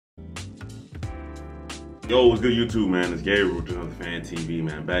Yo, what's good YouTube, man? It's Gabriel with another Fan TV,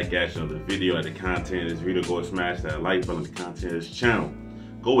 man. Back at you, another video at the content of this video. Go and smash that like button on the content of this channel.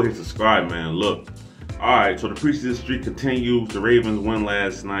 Go ahead and subscribe, man. Look. Alright, so the preseason streak continues. The Ravens won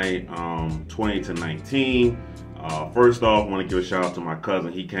last night, 20-19. First off, I want to give a shout out to my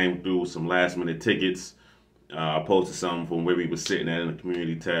cousin. He came through with some last minute tickets. I posted something from where we were sitting at in the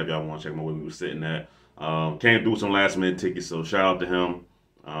community tab. Y'all want to check out where we were sitting at. Came through with some last minute tickets, so shout out to him.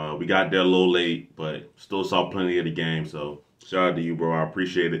 We got there a little late, but still saw plenty of the game. So shout out to you, bro. I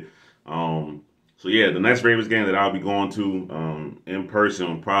appreciate it. So yeah, the next Ravens game that I'll be going to in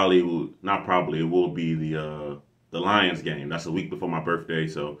person it will be the Lions game. That's a week before my birthday,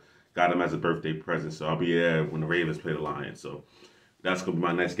 so got him as a birthday present. So I'll be there when the Ravens play the Lions. So that's gonna be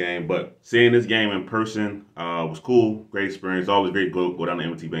my next game. But seeing this game in person was cool, great experience. Always great to go down to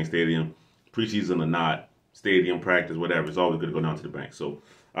M&T Bank Stadium, preseason or not, stadium practice, whatever. It's always good to go down to the bank. So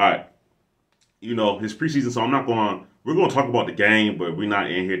all right, you know, his preseason. So we're going to talk about the game, but we're not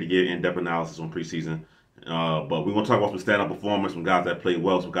in here to get in-depth analysis on preseason. But we're going to talk about some standout performers, some guys that played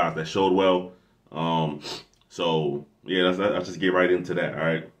well, some guys that showed well. So yeah, let's just get right into that. All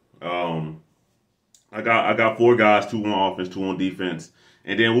right. I got four guys, 2 on offense, 2 on defense,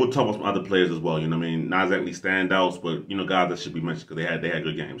 and then we'll talk about some other players as well. You know what I mean? Not exactly standouts, but you know, guys that should be mentioned because they had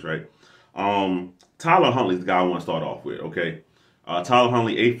good games, right? Tyler Huntley is the guy I want to start off with. Okay. Tyler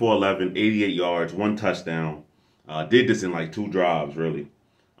Huntley, 8 for 11, 88 yards, 1 touchdown. Did this in like 2 drives, really.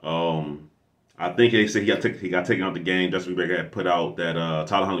 I think they said he got taken out the game. Justin Bieber had put out that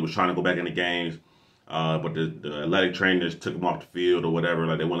Tyler Huntley was trying to go back in the games, but the athletic trainers took him off the field or whatever.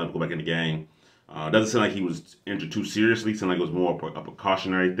 Like they wouldn't let him go back in the game. Doesn't seem like he was injured too seriously. Seemed like it was more a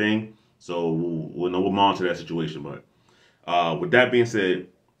precautionary thing. So we'll monitor that situation. But with that being said,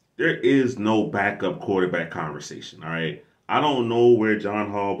 there is no backup quarterback conversation. All right. I don't know where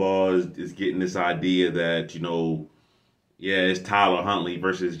John Harbaugh is getting this idea that, you know, yeah, it's Tyler Huntley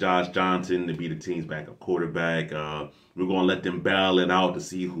versus Josh Johnson to be the team's backup quarterback. We're going to let them battle it out to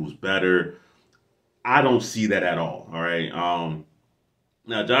see who's better. I don't see that at all. All right.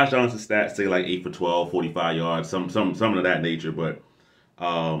 Now, Josh Johnson's stats say like 8 for 12, 45 yards, something of that nature. But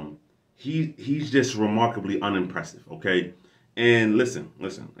he's just remarkably unimpressive. Okay. And listen,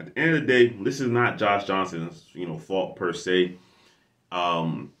 at the end of the day, this is not Josh Johnson's, fault per se.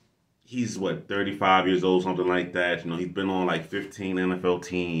 He's 35 years old, something like that. You know, he's been on like 15 NFL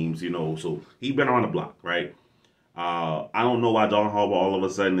teams, so he's been on the block, right? I don't know why John Harbaugh all of a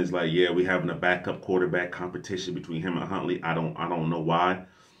sudden is like, yeah, we're having a backup quarterback competition between him and Huntley. I don't know why.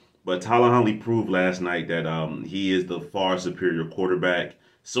 But Tyler Huntley proved last night that he is the far superior quarterback.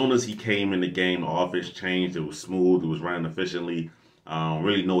 Soon as he came in the game, the offense changed. It was smooth. It was running efficiently.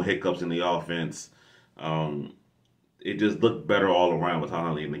 Really no hiccups in the offense. It just looked better all around with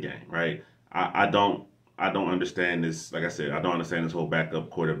Huntley in the game, right? I don't understand this. Like I said, I don't understand this whole backup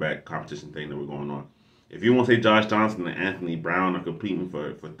quarterback competition thing that we're going on. If you want to say Josh Johnson and Anthony Brown are competing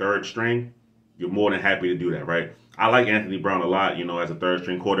for third string, you're more than happy to do that, right? I like Anthony Brown a lot, as a third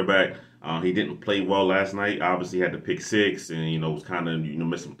string quarterback. He didn't play well last night. Obviously, had to pick 6 and, was kind of,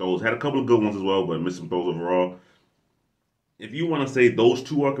 missed some throws. Had a couple of good ones as well, but missed some throws overall. If you want to say those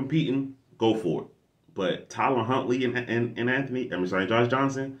two are competing, go for it. But Tyler Huntley and Josh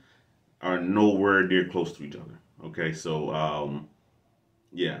Johnson are nowhere near close to each other. Okay, so,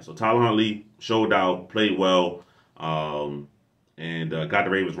 yeah. So Tyler Huntley showed out, played well, and got the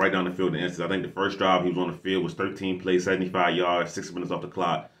Ravens right down the field in the instance. I think the first drive he was on the field was 13 plays, 75 yards, 6 minutes off the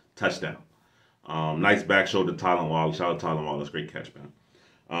clock. Touchdown. Nice back shoulder to Tyler Wallace. Shout out to Tyler Wallace. Great catch, man.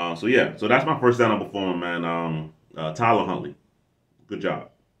 So that's my first standout performer, man. Tyler Huntley. Good job.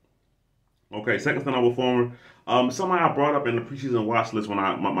 Okay, second standout performer. Somebody I brought up in the preseason watch list when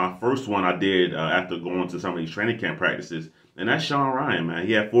my first one I did after going to some of these training camp practices, and that's Sean Ryan, man.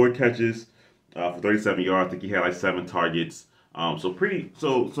 He had 4 catches for 37 yards. I think he had like 7 targets.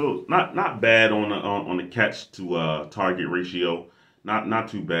 So not bad on the catch to target ratio. Not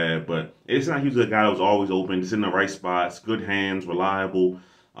too bad, but it's not he was a guy that was always open, just in the right spots, good hands, reliable.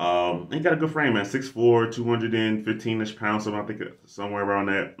 He got a good frame, man. 6'4", 215-ish pounds, I think somewhere around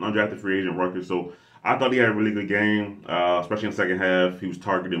that. Undrafted free agent record. So I thought he had a really good game, especially in the second half. He was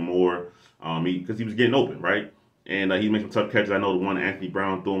targeting more because he was getting open, right? And he made some tough catches. I know the one Anthony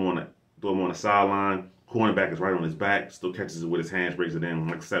Brown threw him on the sideline. Cornerback is right on his back, still catches it with his hands, breaks it in,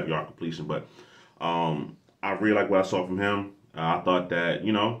 like a 7-yard completion. But I really like what I saw from him. I thought that,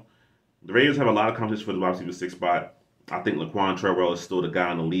 the Ravens have a lot of competition for the wide receiver 6 spot. I think Laquan Treadwell is still the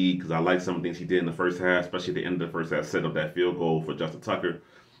guy in the league because I like some of the things he did in the first half, especially at the end of the first half, setting up that field goal for Justin Tucker.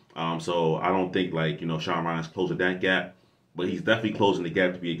 So I don't think, Sean Ryan's closing that gap. but he's definitely closing the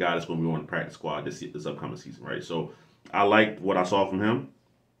gap to be a guy that's going to be on the practice squad this upcoming season, right? So I liked what I saw from him.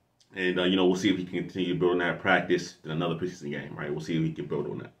 And, we'll see if he can continue building that practice in another preseason game, right? We'll see if he can build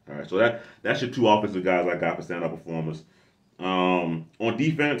on that. All right, so that's your two offensive guys I got for standout performers. On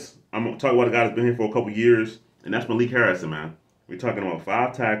defense, I'm going to talk about a guy that's been here for a couple years, and that's Malik Harrison, man. We're talking about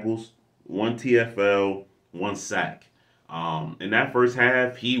 5 tackles, 1 TFL, 1 sack. In that first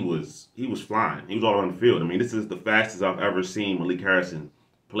half, he was flying. He was all around the field. I mean, this is the fastest I've ever seen Malik Harrison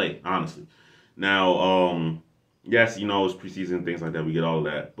play, honestly. Now, yes, it's preseason and things like that. We get all of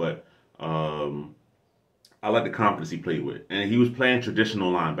that. But I like the confidence he played with. And he was playing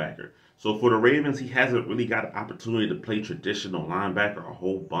traditional linebacker. So for the Ravens, he hasn't really got an opportunity to play traditional linebacker a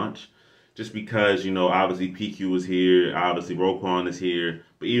whole bunch. Just because, obviously PQ is here. Obviously Roquan is here.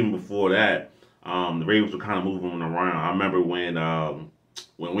 But even before that, the Ravens were kind of moving him around. I remember when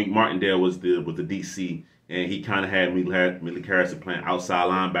Wink Martindale was the DC, and he kind of had Malik Harrison playing outside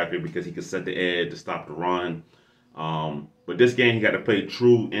linebacker because he could set the edge to stop the run. But this game he got to play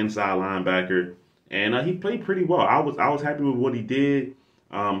true inside linebacker, and he played pretty well. I was happy with what he did.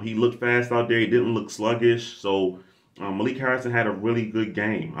 He looked fast out there. He didn't look sluggish. So Malik Harrison had a really good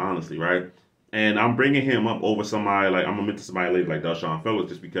game, honestly, right? And I'm bringing him up over somebody like I'm gonna mention somebody later like Deshaun Phillips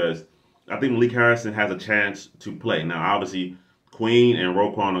just because I think Malik Harrison has a chance to play. Now, obviously, Queen and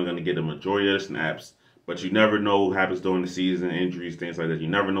Roquan are going to get the majority of the snaps, but you never know what happens during the season, injuries, things like that. You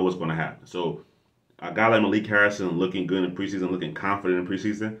never know what's going to happen. So a guy like Malik Harrison looking good in preseason, looking confident in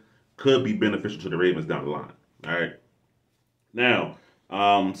preseason, could be beneficial to the Ravens down the line. All right. Now,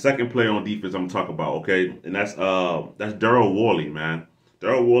 second player on defense I'm going to talk about, okay? And that's Daryl Worley, man.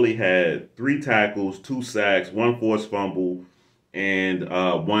 Daryl Worley had 3 tackles, 2 sacks, 1 forced fumble, and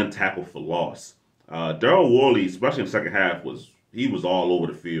 1 tackle for loss. Daryl Worley, especially in the second half, was all over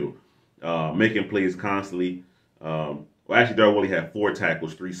the field, making plays constantly. Actually, Daryl Worley had 4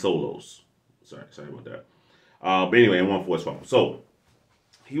 tackles, 3 solos. Sorry about that. But anyway, and 1 forced fumble. So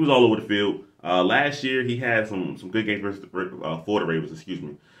he was all over the field. Last year, he had some good games for the Ravens. Excuse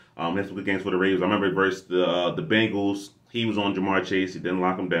me. He had some good games for the Ravens. I remember versus the Bengals. He was on Jamar Chase. He didn't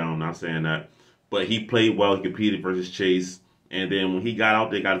lock him down. Not saying that, but he played well. He competed versus Chase. And then when he got out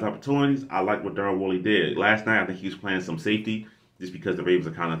there, got his opportunities, I like what Daryl Worley did. Last night, I think he was playing some safety just because the Ravens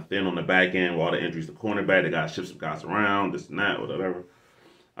are kind of thin on the back end with all the injuries to cornerback. They got to shift some guys around, this and that, whatever.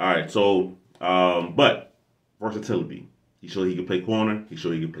 All right, so, but versatility. He showed he could play corner. He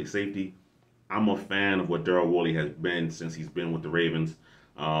showed he could play safety. I'm a fan of what Daryl Worley has been since he's been with the Ravens.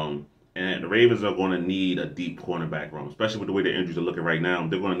 And the Ravens are going to need a deep cornerback room, especially with the way the injuries are looking right now.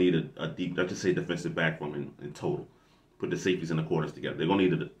 They're going to need a deep, let's just say defensive back room in total. Put the safeties and the corners together. They're going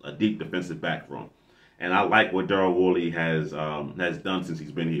to need a deep defensive back room. And I like what Daryl Worley has done since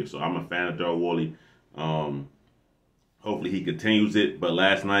he's been here. So I'm a fan of Daryl Worley. Hopefully he continues it. But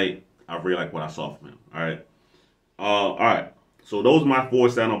last night, I really like what I saw from him. All right. So those are my 4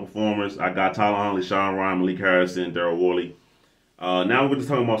 standout performers. I got Tyler Huntley, Sean Ryan, Malik Harrison, Daryl Worley. Now we're just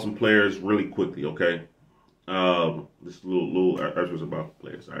talking about some players really quickly, okay? Just little extras about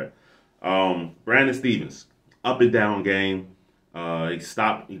players, all right? Brandon Stevens. Up and down game. He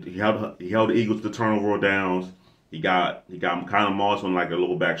stopped. He held the Eagles to turnover downs. He got kind of mossed on like a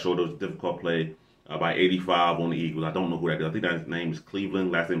lower back shoulder. It was a difficult play by 85 on the Eagles. I don't know who that is. I think his name is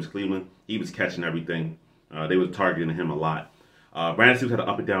Cleveland. Last name is Cleveland. He was catching everything. They were targeting him a lot. Brandon Stevens had an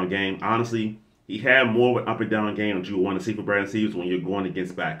up and down game. Honestly, he had more of an up and down game that you want to see for Brandon Stevens when you're going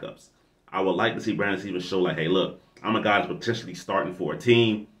against backups. I would like to see Brandon Stevens show like, hey, look, I'm a guy that's potentially starting for a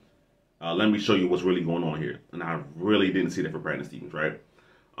team. Let me show you what's really going on here. And I really didn't see that for Brandon Stevens, right?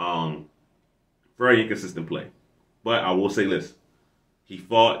 Very inconsistent play. But I will say this. He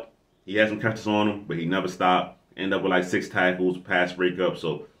fought. He had some catches on him, but he never stopped. Ended up with like 6 tackles, pass breakup.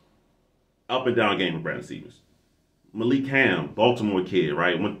 So, up and down game for Brandon Stevens. Malik Ham, Baltimore kid,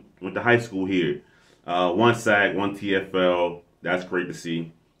 right? Went to high school here. 1 sack, 1 TFL. That's great to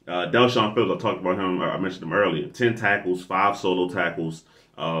see. Deshaun Phillips, I talked about him. I mentioned him earlier. 10 tackles, 5 solo tackles.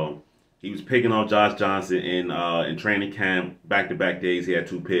 He was picking off Josh Johnson in training camp. Back-to-back days, he had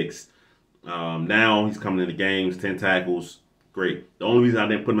 2 picks. Now he's coming into games, 10 tackles. Great. The only reason I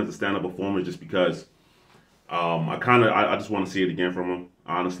didn't put him as a stand-up performer is just because I just want to see it again from him,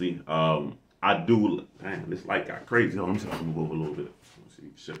 honestly. I do. Damn, this light got crazy. Hold on, let me see if I can move over a little bit. Let's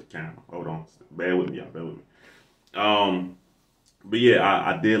see, shift the camera. Hold on. Bear with me, y'all. Bear with me. But yeah,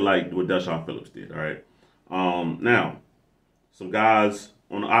 I did like what Deshaun Phillips did. All right. Now, some guys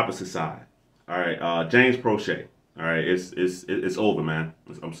on the opposite side. All right. James Prochet. All right. It's over, man.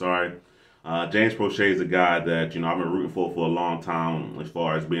 I'm sorry. James Prochet is a guy that, I've been rooting for a long time as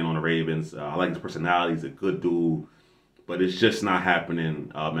far as being on the Ravens. I like his personality. He's a good dude. but it's just not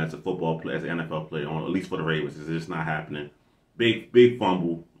happening as a football player, as an NFL player, at least for the Ravens. It's just not happening. Big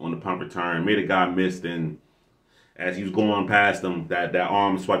fumble on the punt return. Made a guy miss, and as he was going past him, that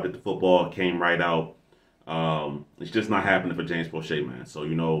arm swiped at the football, came right out. It's just not happening for James Prochet, man. So,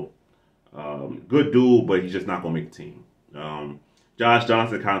 good dude, but he's just not going to make the team. Josh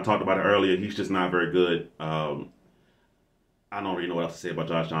Johnson, kind of talked about it earlier. He's just not very good. I don't really know what else to say about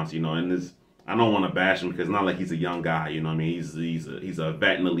Josh Johnson, and this, I don't want to bash him because it's not like he's a young guy, you know what I mean? He's a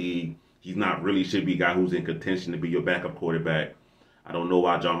vet in the league. He's not really should be a guy who's in contention to be your backup quarterback. I don't know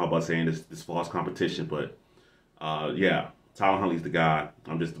why John Harbaugh's saying this false competition, but yeah, Tyler Huntley's the guy.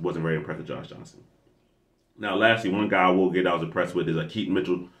 Wasn't very impressed with Josh Johnson. Now, lastly, one guy I will get I was impressed with is Keaton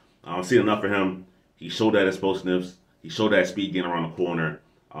Mitchell. I've seen enough for him. He showed that explosiveness. He showed that speed getting around the corner.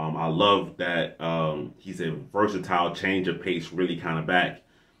 I love that he's a versatile change of pace, really kind of back.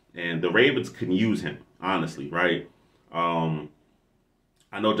 And the Ravens can use him, honestly, right?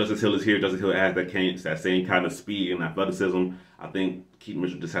 I know Justice Hill is here. Justice Hill has that same kind of speed and athleticism. I think Keaton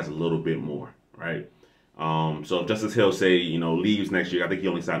Mitchell just has a little bit more, right? So if Justice Hill, say, leaves next year, I think he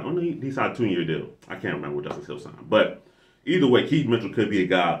only signed, he signed a 2-year deal. I can't remember what Justice Hill signed. But either way, Keaton Mitchell could be a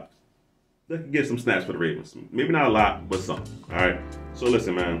guy that can get some snaps for the Ravens. Maybe not a lot, but some. All right. So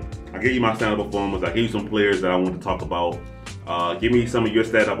listen, man, I gave you my standout performance. I gave you some players that I want to talk about. Give me some of your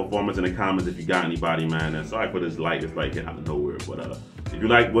standout performance in the comments if you got anybody, man. And sorry for this light. It's like out of nowhere. But if you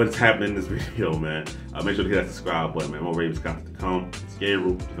like what's happening in this video, man, make sure to hit that subscribe button, man. More Ravens content to come. It's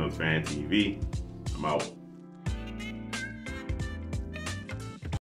Gabriel, Fan TV. I'm out.